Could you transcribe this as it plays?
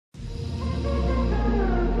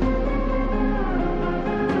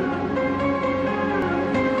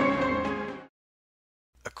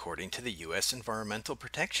According to the U.S. Environmental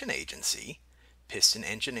Protection Agency,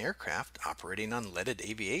 piston-engine aircraft operating on leaded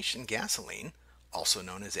aviation gasoline, also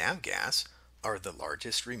known as Avgas, are the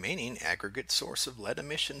largest remaining aggregate source of lead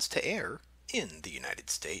emissions to air in the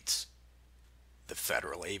United States. The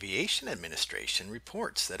Federal Aviation Administration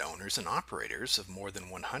reports that owners and operators of more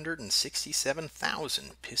than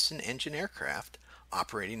 167,000 piston-engine aircraft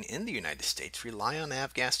operating in the United States rely on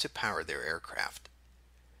Avgas to power their aircraft.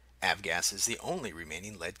 Avgas is the only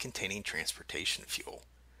remaining lead-containing transportation fuel.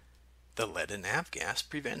 The lead in Avgas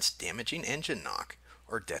prevents damaging engine knock,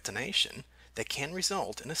 or detonation, that can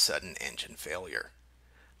result in a sudden engine failure.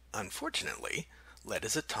 Unfortunately, lead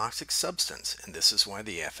is a toxic substance, and this is why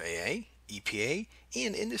the FAA, EPA,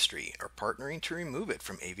 and industry are partnering to remove it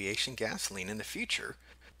from aviation gasoline in the future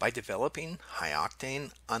by developing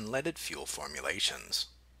high-octane, unleaded fuel formulations.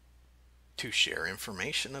 To share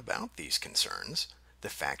information about these concerns, the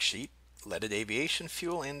fact sheet, Leaded Aviation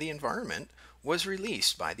Fuel and the Environment, was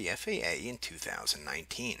released by the FAA in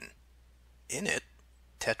 2019. In it,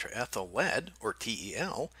 tetraethyl lead, or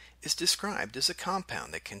TEL, is described as a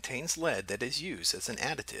compound that contains lead that is used as an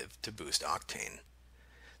additive to boost octane.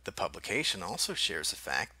 The publication also shares the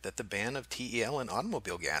fact that the ban of TEL in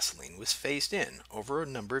automobile gasoline was phased in over a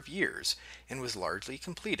number of years and was largely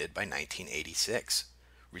completed by 1986.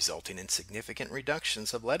 Resulting in significant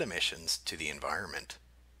reductions of lead emissions to the environment.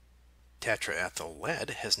 Tetraethyl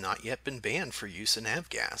lead has not yet been banned for use in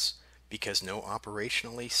Avgas because no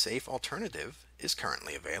operationally safe alternative is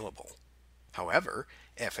currently available. However,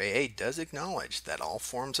 FAA does acknowledge that all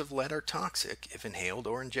forms of lead are toxic if inhaled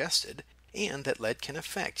or ingested, and that lead can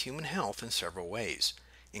affect human health in several ways,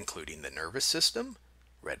 including the nervous system,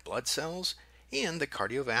 red blood cells, and the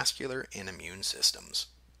cardiovascular and immune systems.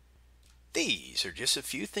 These are just a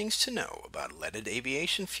few things to know about leaded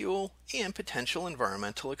aviation fuel and potential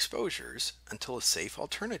environmental exposures until a safe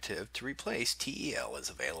alternative to replace TEL is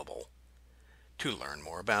available. To learn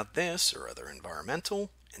more about this or other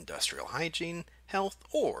environmental, industrial hygiene, health,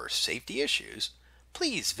 or safety issues,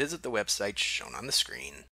 please visit the website shown on the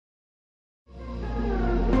screen.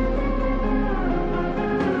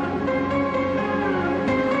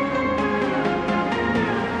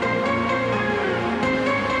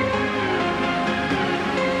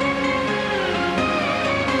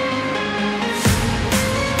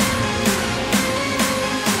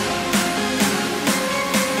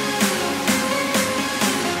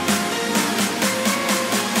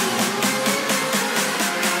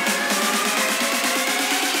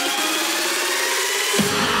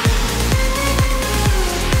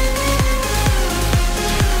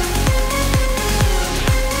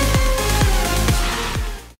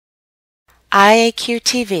 IAQ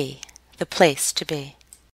TV, the place to be.